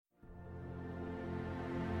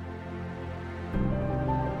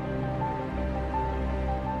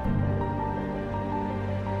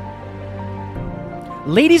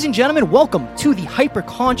Ladies and gentlemen, welcome to the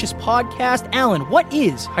Hyperconscious Podcast. Alan, what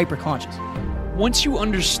is hyperconscious? Once you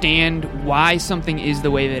understand why something is the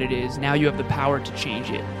way that it is, now you have the power to change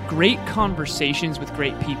it. Great conversations with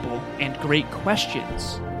great people and great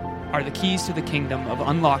questions are the keys to the kingdom of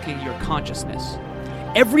unlocking your consciousness.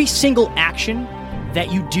 Every single action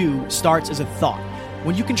that you do starts as a thought.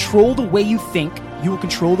 When you control the way you think, you will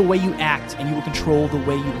control the way you act, and you will control the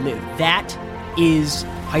way you live. That is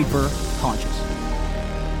hyperconscious.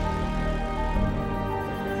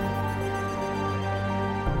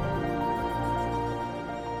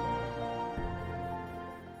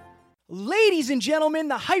 Ladies and gentlemen,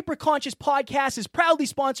 the Hyperconscious Podcast is proudly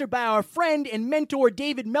sponsored by our friend and mentor,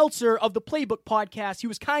 David Meltzer of the Playbook Podcast. He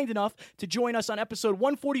was kind enough to join us on episode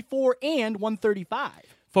 144 and 135.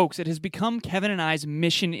 Folks, it has become Kevin and I's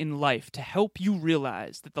mission in life to help you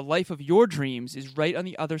realize that the life of your dreams is right on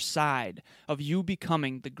the other side of you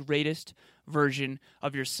becoming the greatest version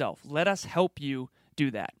of yourself. Let us help you do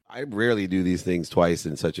that. I rarely do these things twice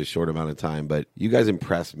in such a short amount of time, but you guys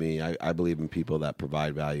impress me. I believe in people that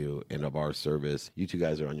provide value and of our service. You two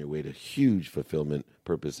guys are on your way to huge fulfillment,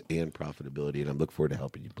 purpose, and profitability, and I look forward to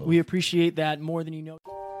helping you both. We appreciate that more than you know.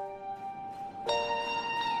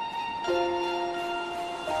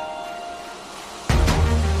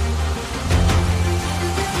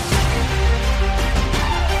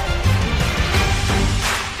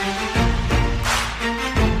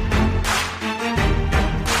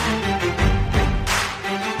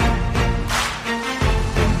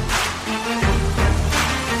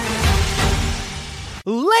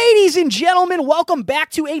 Ladies and gentlemen, welcome back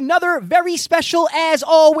to another very special, as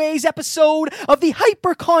always, episode of the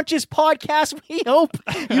Hyperconscious Podcast. We hope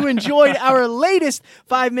you enjoyed our latest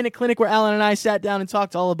 5-minute clinic where Alan and I sat down and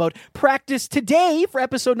talked all about practice. Today, for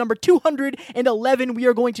episode number 211, we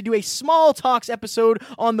are going to do a small talks episode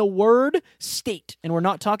on the word state. And we're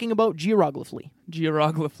not talking about gerographically.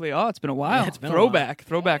 Gerographically. Oh, it's been a while. Yeah, it's been a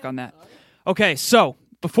Throwback on that. Okay, so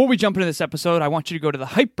before we jump into this episode, I want you to go to the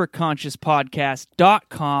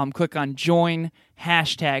hyperconsciouspodcast.com, click on join,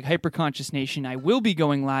 hashtag hyperconsciousnation. I will be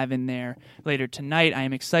going live in there later tonight. I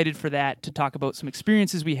am excited for that, to talk about some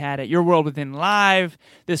experiences we had at Your World Within Live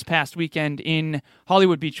this past weekend in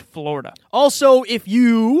Hollywood Beach, Florida. Also, if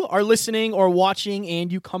you are listening or watching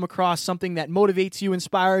and you come across something that motivates you,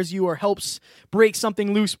 inspires you, or helps break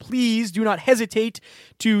something loose, please do not hesitate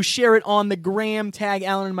to share it on the gram, tag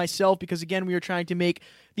Alan and myself, because again, we are trying to make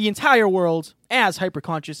the entire world as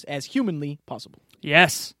hyperconscious as humanly possible.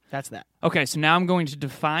 Yes. That's that. Okay, so now I'm going to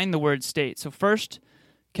define the word state. So first,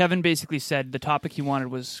 Kevin basically said the topic he wanted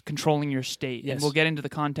was controlling your state. Yes. And we'll get into the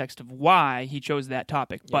context of why he chose that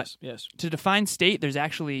topic. But yes. to define state, there's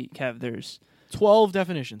actually, Kev, there's 12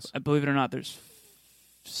 definitions. Believe it or not, there's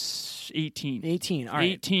 18. 18, all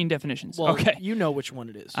right. 18 definitions. Well, okay. you know which one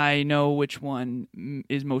it is. I know which one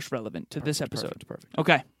is most relevant to this episode. Perfect.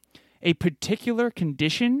 Okay. A particular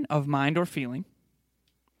condition of mind or feeling.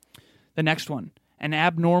 The next one, an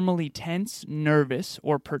abnormally tense, nervous,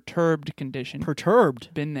 or perturbed condition.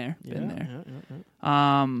 Perturbed. Been there.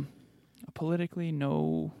 Yeah. Politically,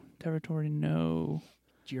 no. Territory, no.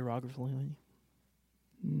 Geographically.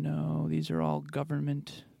 No. These are all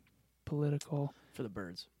government, political. For the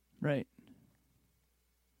birds. Right.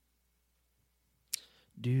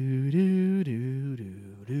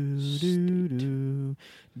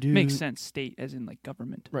 Makes sense. State as in like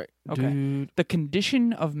government. Right. Okay. The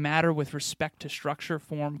condition of matter with respect to structure,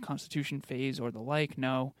 form, constitution, phase, or the like.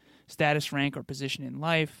 No. Status, rank, or position in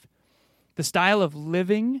life. The style of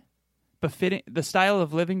living befitting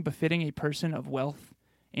a person of wealth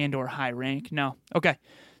and or high rank. No. Okay.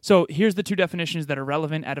 So here's the two definitions that are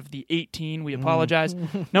relevant out of the 18. We apologize.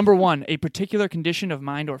 Number 1, a particular condition of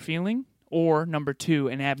mind or feeling. Or number 2,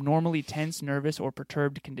 an abnormally tense, nervous, or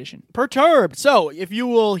perturbed condition. Perturbed. So if you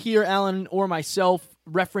will hear Alan or myself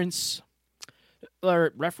reference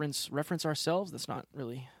ourselves, that's not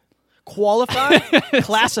really qualify,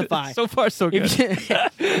 classify. So far, so good.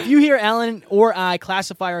 If you hear Alan or I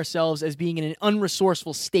classify ourselves as being in an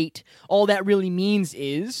unresourceful state, all that really means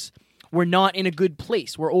is we're not in a good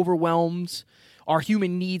place. We're overwhelmed. Our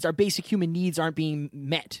basic human needs aren't being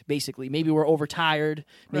met, basically. Maybe we're overtired.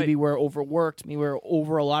 Maybe we're overworked. Maybe we're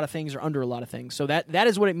over a lot of things or under a lot of things. So that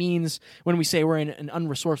is what it means when we say we're in an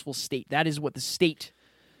unresourceful state. That is what the state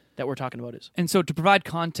that we're talking about is. And so to provide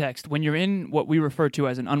context, when you're in what we refer to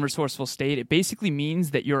as an unresourceful state, it basically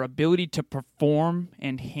means that your ability to perform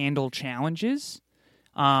and handle challenges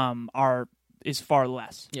is far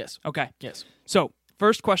less. Yes. Okay. Yes. So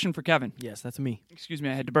first question for Kevin. Yes, that's me. Excuse me,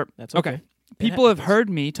 I had to burp. That's okay. People have heard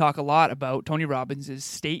me talk a lot about Tony Robbins'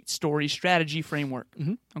 state story strategy framework.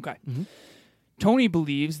 Mm-hmm. Okay. Mm-hmm. Tony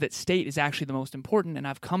believes that state is actually the most important, and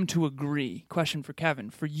I've come to agree. Question for Kevin.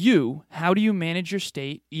 For you, how do you manage your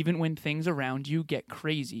state even when things around you get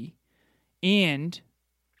crazy and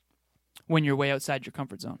when you're way outside your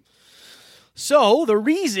comfort zone? So the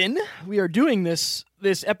reason we are doing this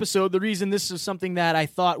episode, the reason this is something that I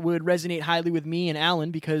thought would resonate highly with me and Alan,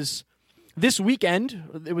 because this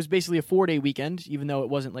weekend, it was basically a 4-day weekend, even though it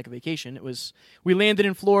wasn't like a vacation. We landed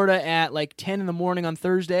in Florida at like 10 in the morning on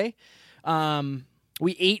Thursday.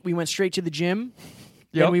 We ate. We went straight to the gym.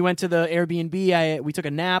 Yep. Then we went to the Airbnb. We took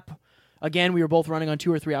a nap. Again, we were both running on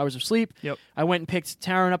 2 or 3 hours of sleep. Yep. I went and picked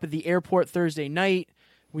Taryn up at the airport Thursday night.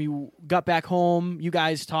 We got back home. You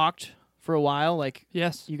guys talked for a while. Like,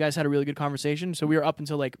 Yes. you guys had a really good conversation. So we were up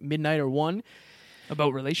until like midnight or 1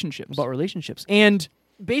 About relationships. about relationships. And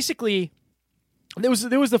basically, there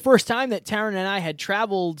was the first time that Taryn and I had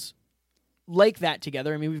traveled like that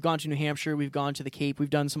together. I mean, we've gone to New Hampshire, we've gone to the Cape, we've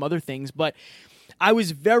done some other things, but I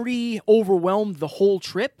was very overwhelmed the whole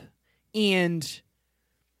trip, and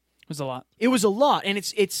It was a lot. it was a lot. And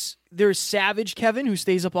there's Savage Kevin, who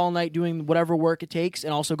stays up all night doing whatever work it takes,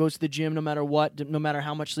 and also goes to the gym no matter what, no matter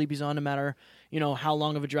how much sleep he's on, no matter how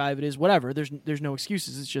long of a drive it is, whatever. There's no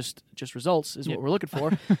excuses. It's just results is what we're looking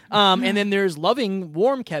for. And then there's loving,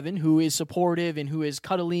 warm Kevin, who is supportive and who is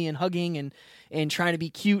cuddly and hugging and trying to be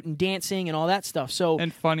cute and dancing and all that stuff. So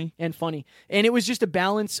And funny. and funny. And it was just a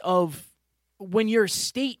balance of when your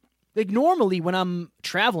state, like normally when I'm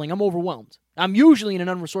traveling, I'm overwhelmed. I'm usually in an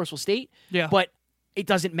unresourceful state. Yeah. But it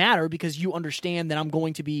doesn't matter because you understand that I'm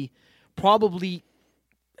going to be probably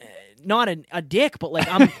not a dick, but like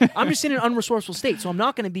I'm just in an unresourceful state. So I'm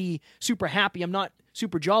not going to be super happy. I'm not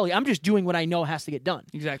super jolly. I'm just doing what I know has to get done.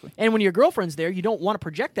 Exactly. And when your girlfriend's there, you don't want to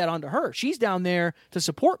project that onto her. She's down there to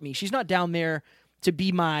support me. She's not down there to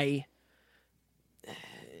be my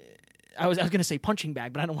I was going to say punching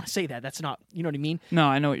bag, but I don't want to say that. That's not, you know what I mean? No,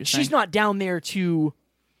 I know what you're saying. She's not down there to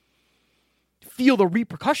feel the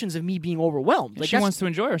repercussions of me being overwhelmed. Like She wants to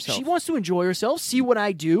enjoy herself. She wants to enjoy herself, see what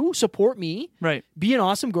I do, support me, Right. be an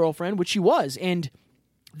awesome girlfriend, which she was. And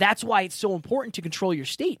that's why it's so important to control your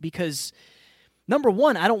state, because number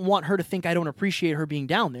one, I don't want her to think I don't appreciate her being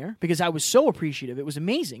down there, because I was so appreciative. It was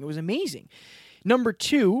amazing. It was amazing. Number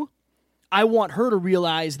two, I want her to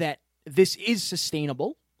realize that this is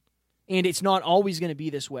sustainable and it's not always going to be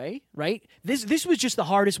this way, right? This was just the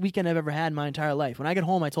hardest weekend I've ever had in my entire life. When I get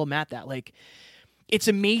home, I told Matt that, like, it's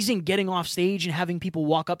amazing getting off stage and having people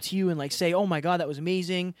walk up to you and like say, "Oh my God, that was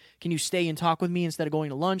amazing. Can you stay and talk with me instead of going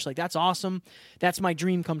to lunch?" Like, that's awesome. That's my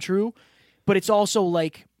dream come true. But it's also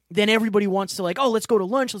like, then everybody wants to like, "Oh, let's go to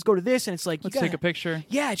lunch. Let's go to this." And it's like, Let's take a picture.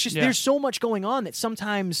 Yeah, it's just, Yeah. there's so much going on that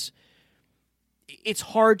sometimes it's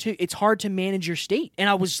hard to manage your state. And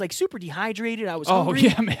I was like super dehydrated. I was hungry.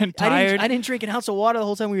 Yeah, man, tired. I didn't drink an ounce of water the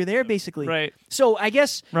whole time we were there, basically. Right. So I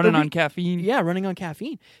guess Running on caffeine. Yeah, running on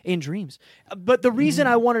caffeine in dreams. But the reason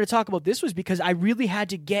I wanted to talk about this was because I really had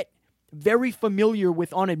to get very familiar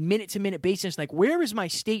with, on a minute-to-minute basis, like, where is my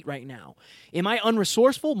state right now? Am I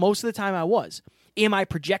unresourceful? Most of the time I was. Am I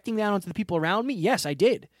projecting that onto the people around me? Yes, I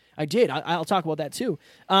did. I'll talk about that too.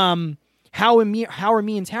 How are me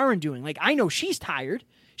and Taryn doing? Like, I know she's tired.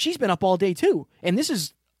 She's been up all day too. And this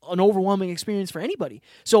is an overwhelming experience for anybody.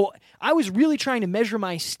 So I was really trying to measure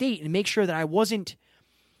my state and make sure that I wasn't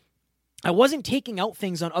taking out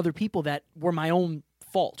things on other people that were my own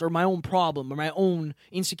fault or my own problem or my own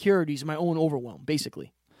insecurities or my own overwhelm,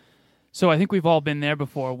 basically. So I think we've all been there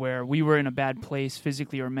before, where we were in a bad place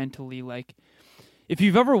physically or mentally. Like, if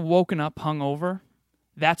you've ever woken up hungover,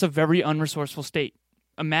 that's a very unresourceful state.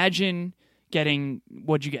 Imagine getting,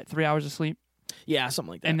 what'd you get, 3 hours of sleep? Yeah,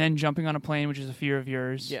 something like that. And then jumping on a plane, which is a fear of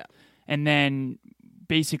yours. Yeah. And then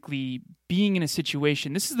basically being in a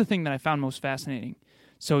situation. This is the thing that I found most fascinating.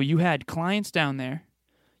 So you had clients down there.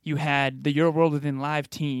 You had the Your World Within Live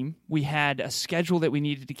team. We had a schedule that we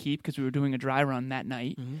needed to keep because we were doing a dry run that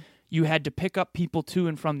night. Mm-hmm. You had to pick up people to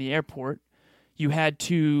and from the airport. You had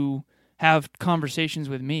to have conversations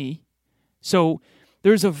with me. So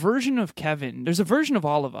there's a version of Kevin, there's a version of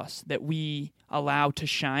all of us that we allow to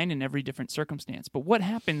shine in every different circumstance. But what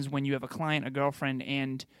happens when you have a client, a girlfriend,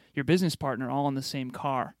 and your business partner all in the same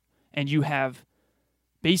car, and you have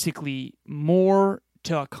basically more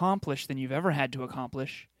to accomplish than you've ever had to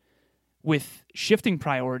accomplish, with shifting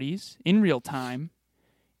priorities in real time,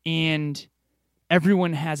 and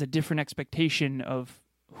everyone has a different expectation of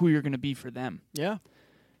who you're going to be for them. Yeah.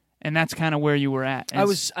 And that's kind of where you were at.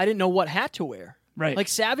 And I didn't know what hat to wear. Right. Like,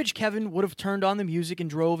 Savage Kevin would have turned on the music and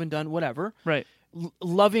drove and done whatever. Right.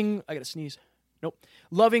 Loving, I gotta sneeze. Nope.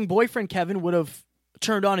 Loving boyfriend Kevin would have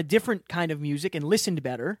turned on a different kind of music and listened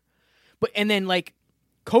better. And then, like,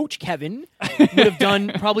 coach Kevin would have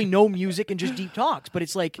done probably no music and just deep talks. But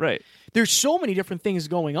it's like Right. there's so many different things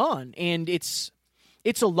going on, and it's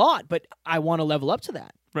a lot. But I want to level up to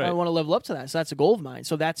that. Right. I want to level up to that. So that's a goal of mine.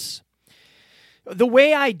 So that's the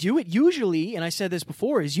way I do it usually, and I said this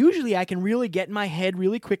before, is usually I can really get in my head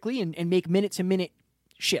really quickly and make minute-to-minute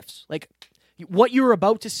shifts. Like, what you're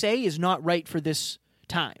about to say is not right for this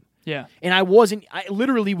time. Yeah. And I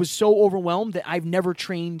literally was so overwhelmed that I've never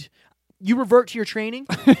trained. You revert to your training.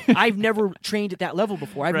 I've never trained at that level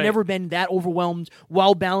before. I've Right. never been that overwhelmed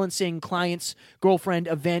while balancing clients, girlfriend,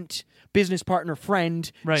 event, business partner,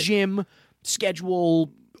 friend, Right. gym,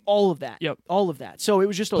 schedule, all of that. Yep. All of that. So it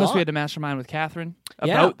was just a Plus, lot. we had to mastermind with Catherine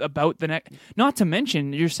Yeah. about the next. Not to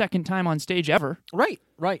mention your second time on stage ever, Right.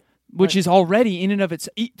 which is already in and of its.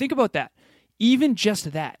 Think about that. Even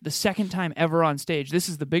just that, the second time ever on stage. This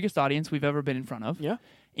is the biggest audience we've ever been in front of. Yeah.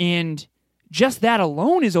 And just that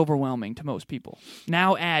alone is overwhelming to most people.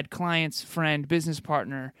 Now add clients, friend, business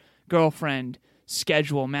partner, girlfriend,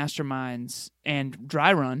 schedule, masterminds, and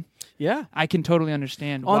dry run. Yeah. I can totally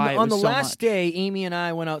understand why On it the was so last much. day, Amy and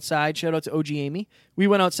I went outside. Shout out to OG Amy. We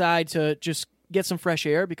went outside to just get some fresh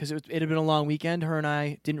air because it had been a long weekend. Her and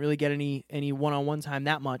I didn't really get any one-on-one time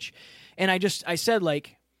that much. And I said,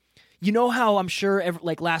 like, you know how I'm sure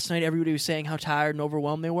like last night everybody was saying how tired and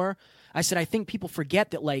overwhelmed they were? I said, I think people forget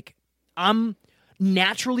that, like, I'm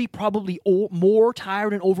naturally probably more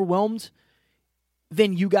tired and overwhelmed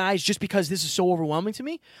than you guys just because this is so overwhelming to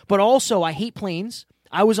me. But also, I hate planes.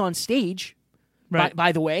 I was on stage, Right.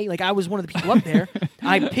 by the way. Like, I was one of the people up there.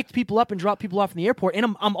 I picked people up and dropped people off in the airport. And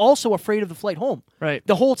I'm also afraid of the flight home. Right.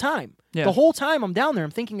 The whole time. Yeah. The whole time I'm down there,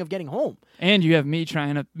 I'm thinking of getting home. And you have me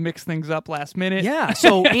trying to mix things up last minute. Yeah.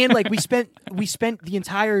 So, and like we spent the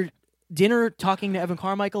entire dinner talking to Evan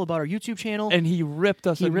Carmichael about our YouTube channel. And he ripped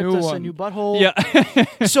us He a ripped new us one. a new butthole.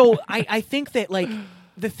 Yeah. So I think that, like,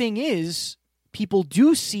 the thing is, people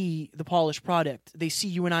do see the polished product. They see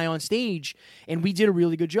you and I on stage, and we did a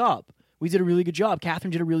really good job.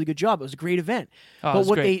 Catherine did a really good job. It was a great event. Oh, it but was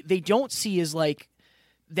what great. they don't see is, like,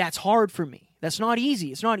 that's hard for me. That's not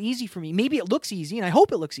easy. It's not easy for me. Maybe it looks easy, and I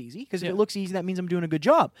hope it looks easy, because if Yeah. it looks easy, that means I'm doing a good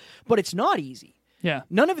job. But it's not easy. Yeah.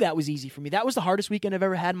 None of that was easy for me. That was the hardest weekend I've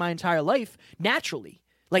ever had in my entire life, naturally.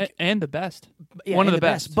 Like, And the best. yeah, One of and the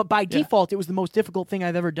best. But by Yeah. default, it was the most difficult thing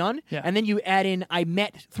I've ever done. Yeah. And then you add in, I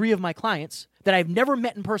met 3 of my clients that I've never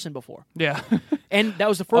met in person before. Yeah. And that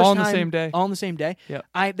was the first All on time. the same day. All on the same day. Yep.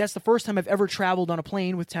 That's the first time I've ever traveled on a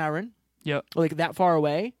plane with Taryn, Yep. like that far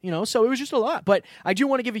away, so it was just a lot. But I do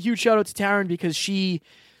want to give a huge shout out to Taryn because she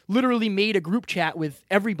literally made a group chat with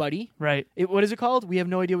everybody. Right. What is it called? We have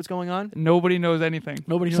no idea what's going on. Nobody knows anything.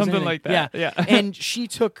 Nobody knows Something anything. like that. Yeah. And she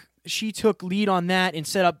took lead on that and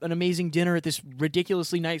set up an amazing dinner at this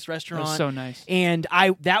ridiculously nice That restaurant. was so nice. And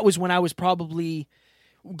that was when I was probably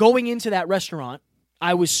going into that restaurant.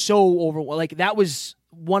 I was so overwhelmed. Like, that was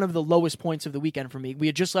one of the lowest points of the weekend for me. We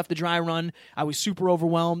had just left the dry run. I was super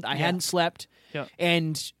overwhelmed. I hadn't slept. Yeah.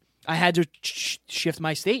 And I had to shift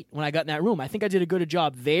my state when I got in that room. I think I did a good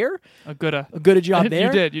job there. A good job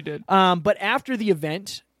there. You did. But after the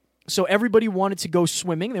event, so everybody wanted to go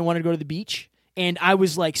swimming. They wanted to go to the beach. And I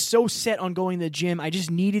was, like, so set on going to the gym. I just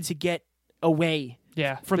needed to get away.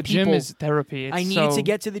 Yeah. From the gym people. is therapy. It's I needed so- to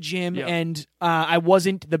get to the gym, Yeah. and I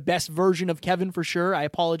wasn't the best version of Kevin for sure. I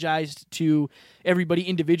apologized to everybody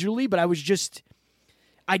individually, but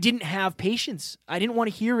I didn't have patience. I didn't want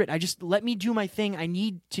to hear it. I just, let me do my thing. I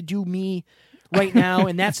need to do me right now,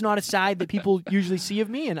 and that's not a side that people usually see of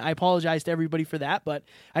me, and I apologize to everybody for that, but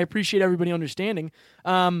I appreciate everybody understanding.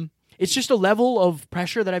 It's just a level of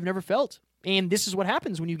pressure that I've never felt, and this is what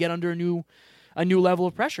happens when you get under a new level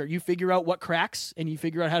of pressure. You figure out what cracks, and you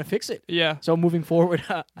figure out how to fix it. Yeah. So moving forward,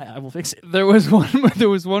 I will fix it. There was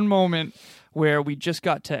one moment where we just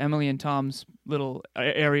got to Emily and Tom's little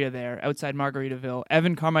area there outside Margaritaville.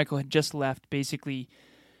 Evan Carmichael had just left, basically,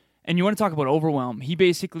 and you want to talk about overwhelm. He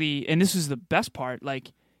basically, and this is the best part,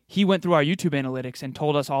 like, he went through our YouTube analytics and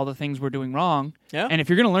told us all the things we're doing wrong. Yeah. And if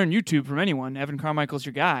you're going to learn YouTube from anyone, Evan Carmichael's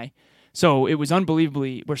your guy. So it was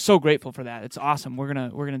unbelievably, we're so grateful for that. It's awesome. We're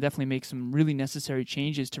gonna definitely make some really necessary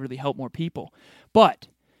changes to really help more people. But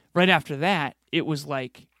right after that, it was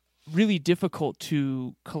like really difficult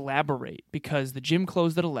to collaborate because the gym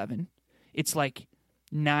closed at 11. It's like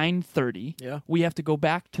 9:30. Yeah. We have to go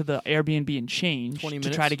back to the Airbnb and change 20 to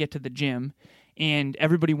minutes. try to get to the gym. And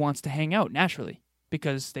everybody wants to hang out naturally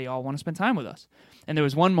because they all want to spend time with us. And there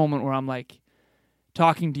was one moment where I'm like,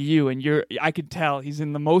 talking to you, and I could tell he's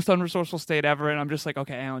in the most unresourceful state ever, and I'm just like,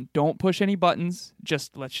 okay, Alan, don't push any buttons.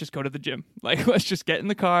 Let's just go to the gym. Like, let's just get in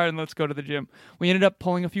the car and let's go to the gym. We ended up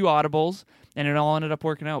pulling a few audibles, and it all ended up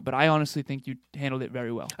working out. But I honestly think you handled it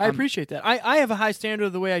very well. I appreciate that. I have a high standard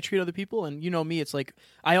of the way I treat other people, and you know me, it's like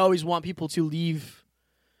I always want people to leave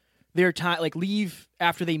their time, like leave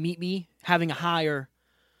after they meet me, having a higher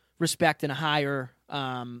respect and a higher,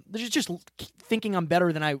 just thinking I'm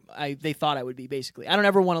better than they thought I would be, basically. I don't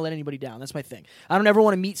ever want to let anybody down. That's my thing. I don't ever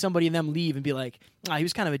want to meet somebody and them leave and be like, he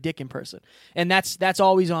was kind of a dick in person. And that's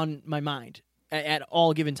always on my mind at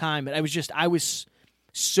all given time. But I was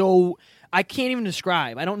so, I can't even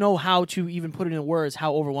describe. I don't know how to even put it in words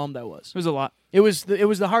how overwhelmed I was. It was a lot. It was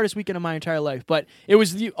the hardest weekend of my entire life, but it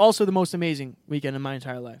was also the most amazing weekend of my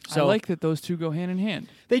entire life. So I like that those two go hand in hand.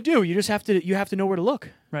 They do. You just have to know where to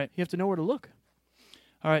look. Right. You have to know where to look.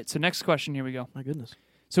 All right, so next question, here we go. My goodness.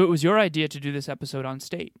 So it was your idea to do this episode on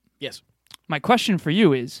state. Yes. My question for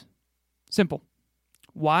you is simple.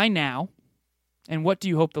 Why now? And what do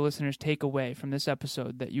you hope the listeners take away from this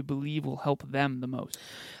episode that you believe will help them the most?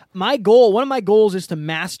 One of my goals is to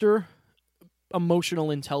master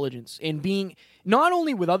emotional intelligence and being not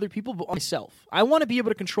only with other people but myself. I want to be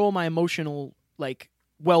able to control my emotional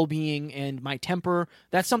well-being and my temper.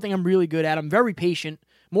 That's something I'm really good at. I'm very patient,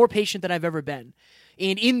 more patient than I've ever been.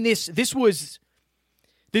 And in this was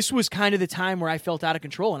kind of the time where I felt out of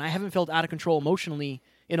control, and I haven't felt out of control emotionally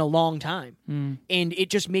in a long time. And it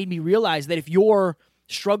just made me realize that if you're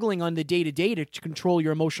struggling on the day-to-day to control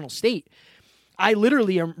your emotional state, I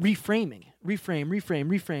literally am reframe.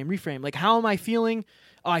 Like, how am I feeling?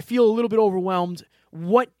 I feel a little bit overwhelmed.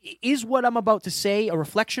 What I'm about to say a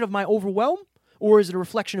reflection of my overwhelm, or is it a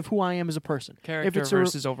reflection of who I am as a person? Character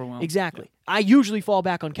versus overwhelm. Exactly. Yeah. I usually fall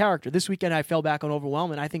back on character. This weekend I fell back on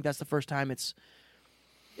overwhelm, and I think that's the first time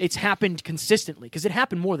it's happened consistently, because it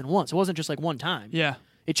happened more than once. It wasn't just like one time. Yeah.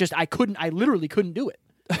 It just, I literally couldn't do it.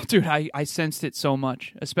 Dude, I sensed it so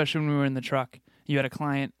much, especially when we were in the truck. You had a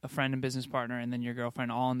client, a friend, and business partner, and then your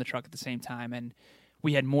girlfriend all in the truck at the same time, and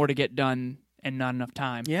we had more to get done and not enough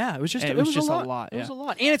time. Yeah, it was just a lot. It was a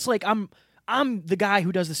lot. And it's like I'm the guy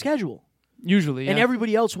who does the schedule. Usually, yeah. And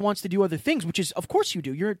everybody else wants to do other things, which is, of course you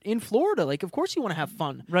do. You're in Florida. Like, of course you want to have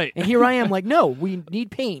fun. Right. And here I am like, no, we need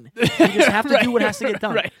pain. We just have to do what has to get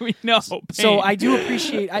done. Right. We know. So I do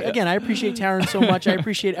appreciate, I appreciate Taryn so much. I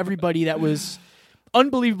appreciate everybody that was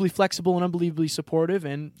unbelievably flexible and unbelievably supportive.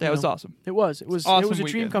 And that was awesome. It was. It was awesome. It was a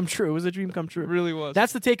dream come true. It was a dream come true. It really was.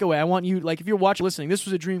 That's the takeaway. I want you, like, if you're watching, listening, this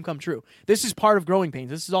was a dream come true. This is part of growing pains.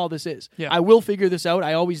 This is all this is. Yeah. I will figure this out.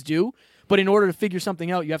 I always do. But in order to figure something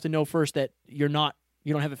out, you have to know first that you don't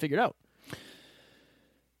have it figured out.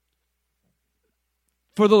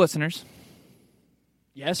 For the listeners,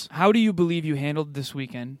 yes. How do you believe you handled this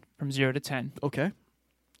weekend from 0 to 10? Okay.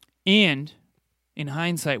 And in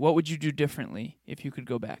hindsight, what would you do differently if you could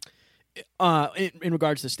go back? In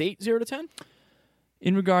regards to state, 0 to 10?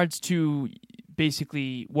 In regards to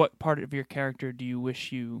basically what part of your character do you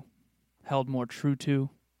wish you held more true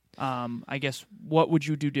to? I guess, what would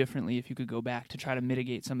you do differently if you could go back to try to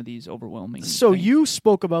mitigate some of these overwhelming So things? you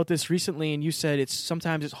spoke about this recently, and you said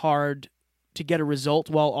sometimes it's hard to get a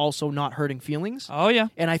result while also not hurting feelings. Oh, yeah.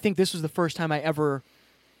 And I think this was the first time I ever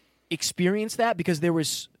experienced that, because there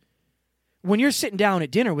was... When you're sitting down at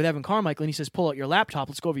dinner with Evan Carmichael and he says, pull out your laptop,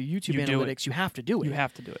 let's go over your YouTube analytics, you have to do it. You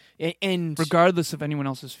have to do it. And regardless of anyone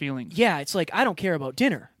else's feelings. Yeah, it's like, I don't care about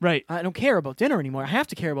dinner. Right. I don't care about dinner anymore. I have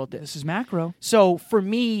to care about this. This is macro. So for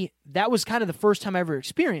me, that was kind of the first time I ever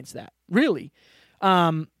experienced that, really.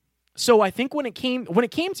 So I think when it came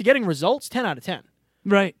to getting results, 10 out of 10.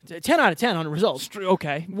 Right. 10 out of 10 on results.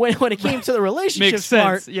 Okay. When it came to the relationship Makes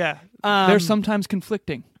sense. part, Yeah. They're sometimes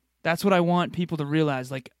conflicting. That's what I want people to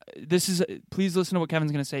realize. Like, please listen to what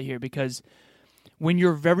Kevin's going to say here, because when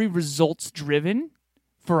you're very results driven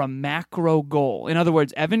for a macro goal, in other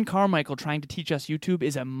words, Evan Carmichael trying to teach us YouTube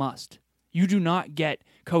is a must. You do not get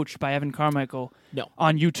coached by Evan Carmichael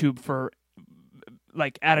on YouTube for,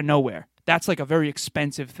 like, out of nowhere. That's like a very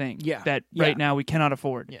expensive thing that right now we cannot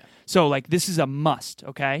afford. Yeah. So, like, this is a must,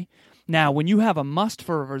 okay? Now, when you have a must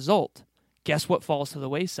for a result, guess what falls to the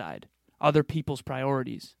wayside? Other people's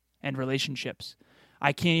priorities and relationships.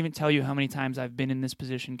 I can't even tell you how many times I've been in this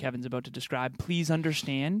position Kevin's about to describe. Please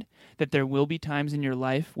understand that there will be times in your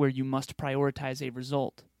life where you must prioritize a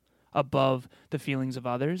result above the feelings of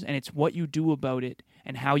others, and it's what you do about it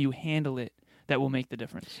and how you handle it that will make the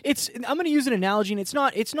difference. I'm going to use an analogy, and it's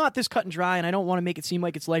not this cut and dry, and I don't want to make it seem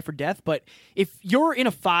like it's life or death, but if you're in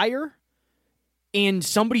a fire and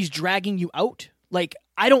somebody's dragging you out, like,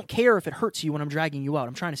 I don't care if it hurts you when I'm dragging you out.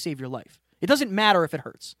 I'm trying to save your life. It doesn't matter if it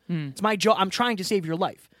hurts. It's my job. I'm trying to save your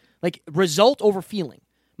life. Like, result over feeling.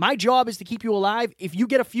 My job is to keep you alive. If you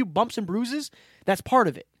get a few bumps and bruises, that's part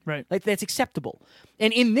of it. Right. Like, that's acceptable.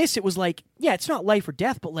 And in this, it was like, yeah, it's not life or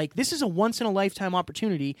death, but like, this is a once-in-a-lifetime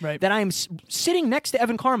opportunity that I am sitting next to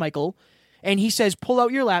Evan Carmichael, and he says, pull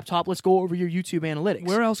out your laptop, let's go over your YouTube analytics.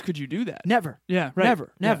 Where else could you do that? Never. Yeah, right.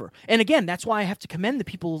 Never. Yeah. And again, that's why I have to commend the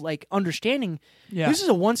people, like, understanding this is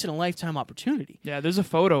a once-in-a-lifetime opportunity. Yeah, there's a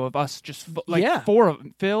photo of us just Yeah. four of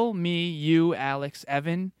them. Phil, me, you, Alex,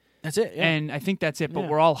 Evan. That's it. Yeah. And I think that's it. But Yeah.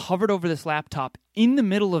 we're all hovered over this laptop in the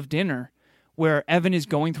middle of dinner where Evan is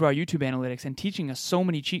going through our YouTube analytics and teaching us so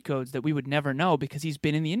many cheat codes that we would never know because he's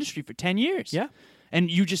been in the industry for 10 years. Yeah.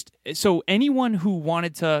 And so anyone who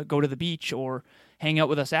wanted to go to the beach or hang out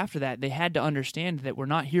with us after that, they had to understand that we're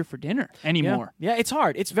not here for dinner anymore. Yeah, it's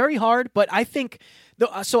hard. It's very hard, but I think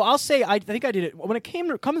so I'll say I think I did it when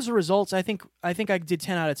it comes to results. I think I did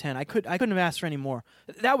 10 out of 10. I couldn't have asked for any more.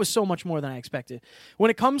 That was so much more than I expected.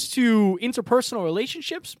 When it comes to interpersonal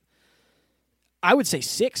relationships, I would say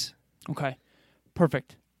 6. Okay.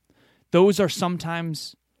 Perfect. Those are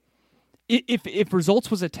sometimes if results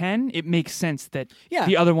was a 10, it makes sense that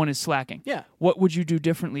the other one is slacking. Yeah. What would you do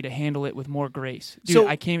differently to handle it with more grace? Dude, So-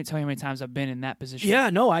 I can't even tell you how many times I've been in that position. Yeah,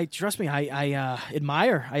 no, trust me. I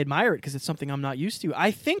admire it because it's something I'm not used to.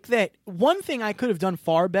 I think that one thing I could have done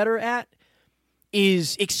far better at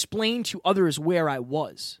is explain to others where I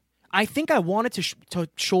was. I think I wanted to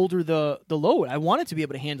shoulder the load. I wanted to be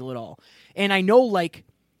able to handle it all. And I know, like,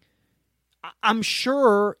 I'm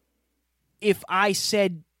sure if I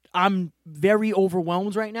said, I'm very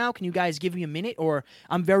overwhelmed right now, can you guys give me a minute? Or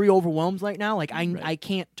I'm very overwhelmed right now, like, I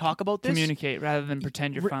can't talk about this. Communicate rather than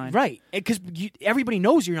pretend you're fine. Right. Because everybody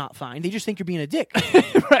knows you're not fine. They just think you're being a dick.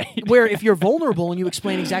 Right. Where if you're vulnerable and you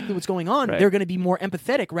explain exactly what's going on, Right. they're going to be more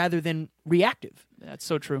empathetic rather than reactive. That's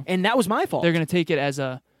so true. And that was my fault. They're going to take it as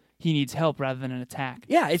he needs help rather than an attack.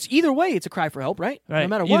 Yeah, it's either way, it's a cry for help, right? Right. No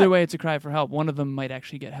matter what. Either way, it's a cry for help. One of them might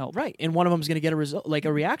actually get help. Right. And one of them's going to get a result, like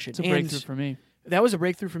a reaction. It's a breakthrough for me. That was a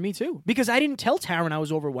breakthrough for me too, because I didn't tell Taryn I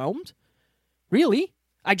was overwhelmed. Really,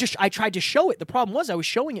 I tried to show it. The problem was I was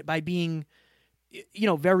showing it by being,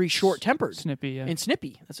 very short tempered, Snippy, yeah. and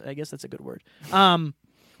snippy. I guess that's a good word.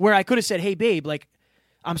 Where I could have said, "Hey, babe, like,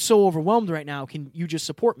 I'm so overwhelmed right now. Can you just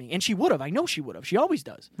support me?" And she would have. I know she would have. She always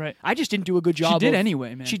does. Right. I just didn't do a good job. She did of-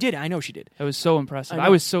 anyway, man. She did. I know she did. It was so impressive. I I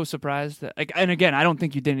know. was so surprised that, and again, I don't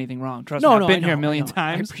think you did anything wrong. Trust No, me, no, I've been I here a know, million I know.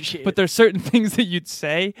 times. I appreciate but it. there's certain things that you'd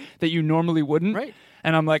say that you normally wouldn't. Right.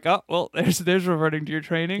 And I'm like, oh well, there's reverting to your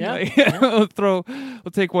training. Yeah. Like, we'll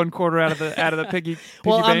take one quarter out of the piggy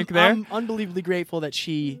Well, bank there. I'm unbelievably grateful that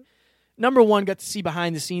she, number one, got to see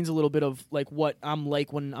behind the scenes a little bit of like what I'm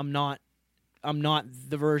like when I'm not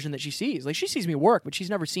the version that she sees. Like, she sees me work, but she's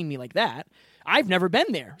never seen me like that. I've never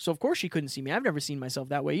been there, so of course she couldn't see me. I've never seen myself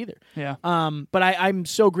that way either. Yeah. But I'm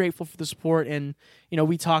so grateful for the support, and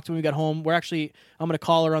we talked when we got home. I'm going to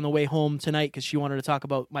call her on the way home tonight because she wanted to talk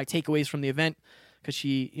about my takeaways from the event, because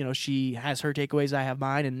she has her takeaways, I have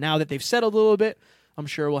mine, and now that they've settled a little bit, I'm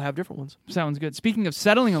sure we'll have different ones. Sounds good. Speaking of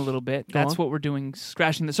settling a little bit, that's on. what we're doing,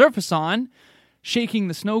 scratching the surface on, shaking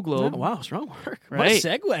the snow globe. Oh, wow, strong work. Right. What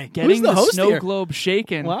a segue. Getting Who's the host snow here? globe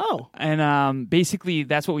shaken. Wow. And basically,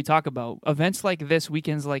 that's what we talk about. Events like this,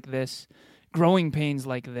 weekends like this, growing pains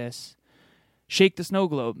like this, shake the snow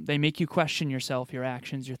globe. They make you question yourself, your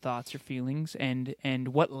actions, your thoughts, your feelings, and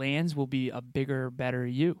what lands will be a bigger, better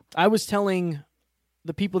you. I was telling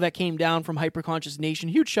the people that came down from Hyperconscious Nation,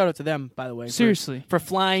 huge shout out to them, by the way. Seriously. For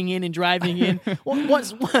flying in and driving in.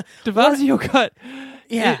 DeVazio got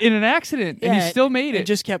Yeah. in an accident, and he still made and it.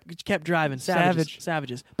 just kept driving. Savage.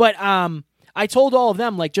 Savages. But I told all of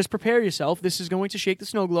them, like, just prepare yourself. This is going to shake the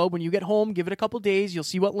snow globe. When you get home, give it a couple days. You'll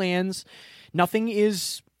see what lands. Nothing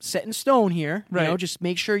is set in stone here. Right. Just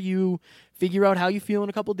make sure you figure out how you feel in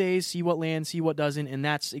a couple days, see what lands, see what doesn't, and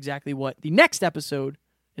that's exactly what the next episode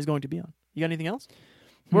is going to be on. You got anything else?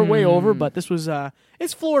 We're way over, but this was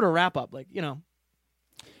it's Florida wrap up. Like, it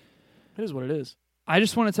is what it is. I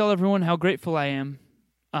just want to tell everyone how grateful I am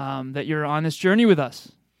that you're on this journey with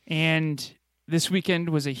us. And this weekend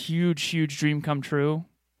was a huge, huge dream come true.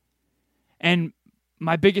 And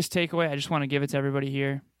my biggest takeaway, I just want to give it to everybody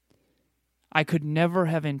here. I could never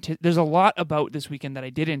have there's a lot about this weekend that I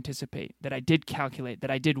did anticipate, that I did calculate,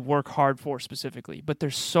 that I did work hard for specifically. But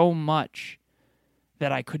there's so much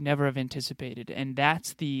that I could never have anticipated. And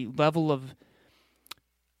that's the level of,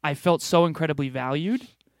 I felt so incredibly valued,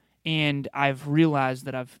 and I've realized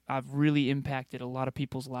that I've really impacted a lot of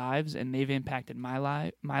people's lives, and they've impacted my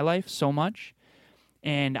life so much.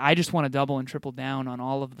 And I just want to double and triple down on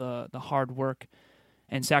all of the hard work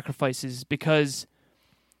and sacrifices, because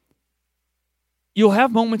you'll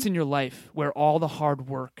have moments in your life where all the hard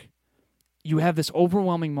work, you have this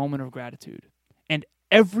overwhelming moment of gratitude. And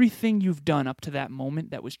everything you've done up to that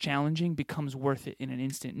moment that was challenging becomes worth it in an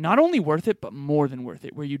instant. Not only worth it, but more than worth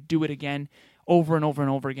it, where you do it again over and over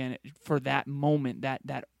and over again for that moment,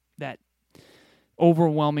 that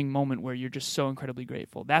overwhelming moment where you're just so incredibly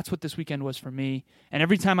grateful. That's what this weekend was for me. And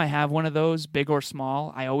every time I have one of those, big or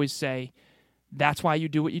small, I always say, that's why you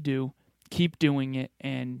do what you do. Keep doing it.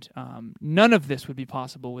 And none of this would be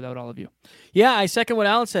possible without all of you. Yeah, I second what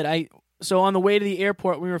Alan said. So on the way to the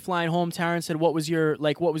airport, when we were flying home, Taryn said, what was your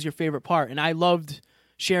favorite part? And I loved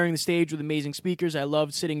sharing the stage with amazing speakers. I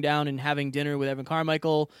loved sitting down and having dinner with Evan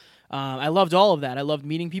Carmichael. I loved all of that. I loved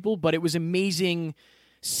meeting people, but it was amazing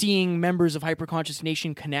seeing members of Hyperconscious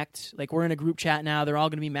Nation connect. Like, we're in a group chat now. They're all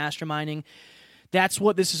going to be masterminding. That's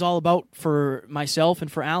what this is all about for myself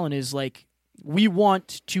and for Alan, is like, we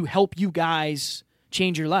want to help you guys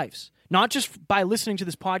change your lives. Not just by listening to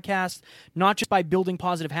this podcast, not just by building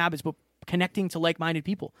positive habits, but connecting to like-minded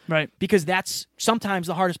people. Right. Because that's sometimes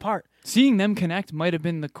the hardest part. Seeing them connect might have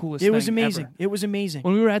been the coolest thing It was amazing. ever. It was amazing.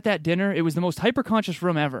 When we were at that dinner, it was the most hyper-conscious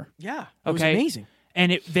room ever. Yeah. It was amazing.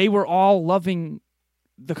 And they were all loving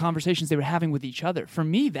the conversations they were having with each other. For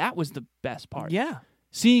me, that was the best part. Yeah.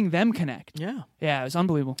 Seeing them connect. Yeah. Yeah, it was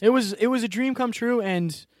unbelievable. It was a dream come true,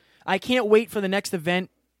 and I can't wait for the next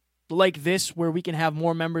event like this where we can have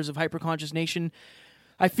more members of Hyperconscious Nation.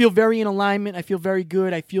 I feel very in alignment. I feel very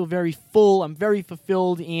good. I feel very full. I'm very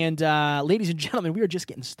fulfilled. And ladies and gentlemen, we are just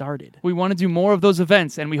getting started. We want to do more of those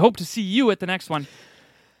events, and we hope to see you at the next one.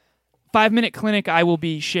 5-Minute Clinic, I will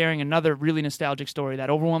be sharing another really nostalgic story, that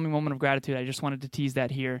overwhelming moment of gratitude. I just wanted to tease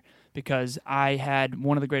that here because I had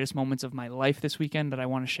one of the greatest moments of my life this weekend that I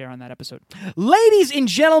want to share on that episode. Ladies and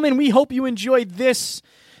gentlemen, we hope you enjoyed this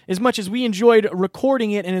as much as we enjoyed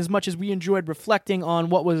recording it and as much as we enjoyed reflecting on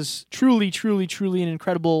what was truly, truly, truly an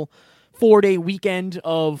incredible 4-day weekend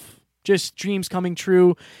of just dreams coming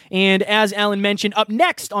true. And as Alan mentioned, up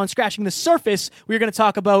next on Scratching the Surface, we're going to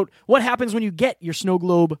talk about what happens when you get your snow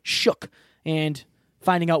globe shook and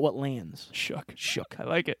finding out what lands. Shook. I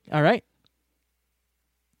like it. All right.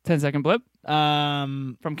 10-second blip.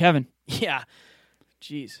 From Kevin. Yeah.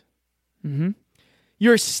 Jeez. Mm-hmm.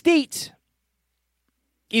 Your state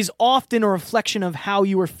is often a reflection of how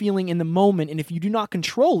you are feeling in the moment, and if you do not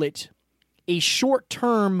control it, a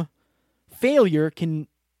short-term failure can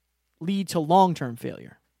lead to long-term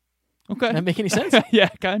failure. Okay. Does that make any sense? Yeah,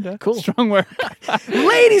 kind of. Cool. Strong word.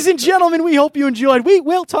 Ladies and gentlemen, we hope you enjoyed. We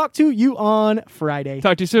will talk to you on Friday.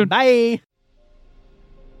 Talk to you soon. Bye.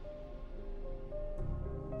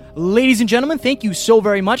 Ladies and gentlemen, thank you so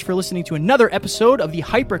very much for listening to another episode of the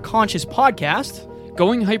Hyperconscious Podcast.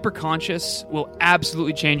 Going hyper-conscious will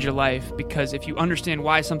absolutely change your life, because if you understand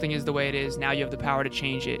why something is the way it is, now you have the power to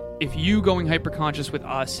change it. If you going hyper-conscious with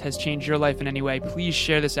us has changed your life in any way, please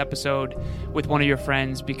share this episode with one of your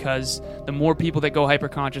friends, because the more people that go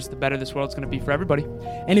hyper-conscious, the better this world's going to be for everybody.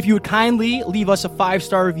 And if you would kindly leave us a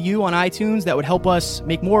 5-star review on iTunes, that would help us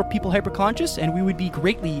make more people hyper-conscious, and we would be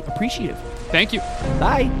greatly appreciative. Thank you.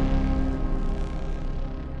 Bye.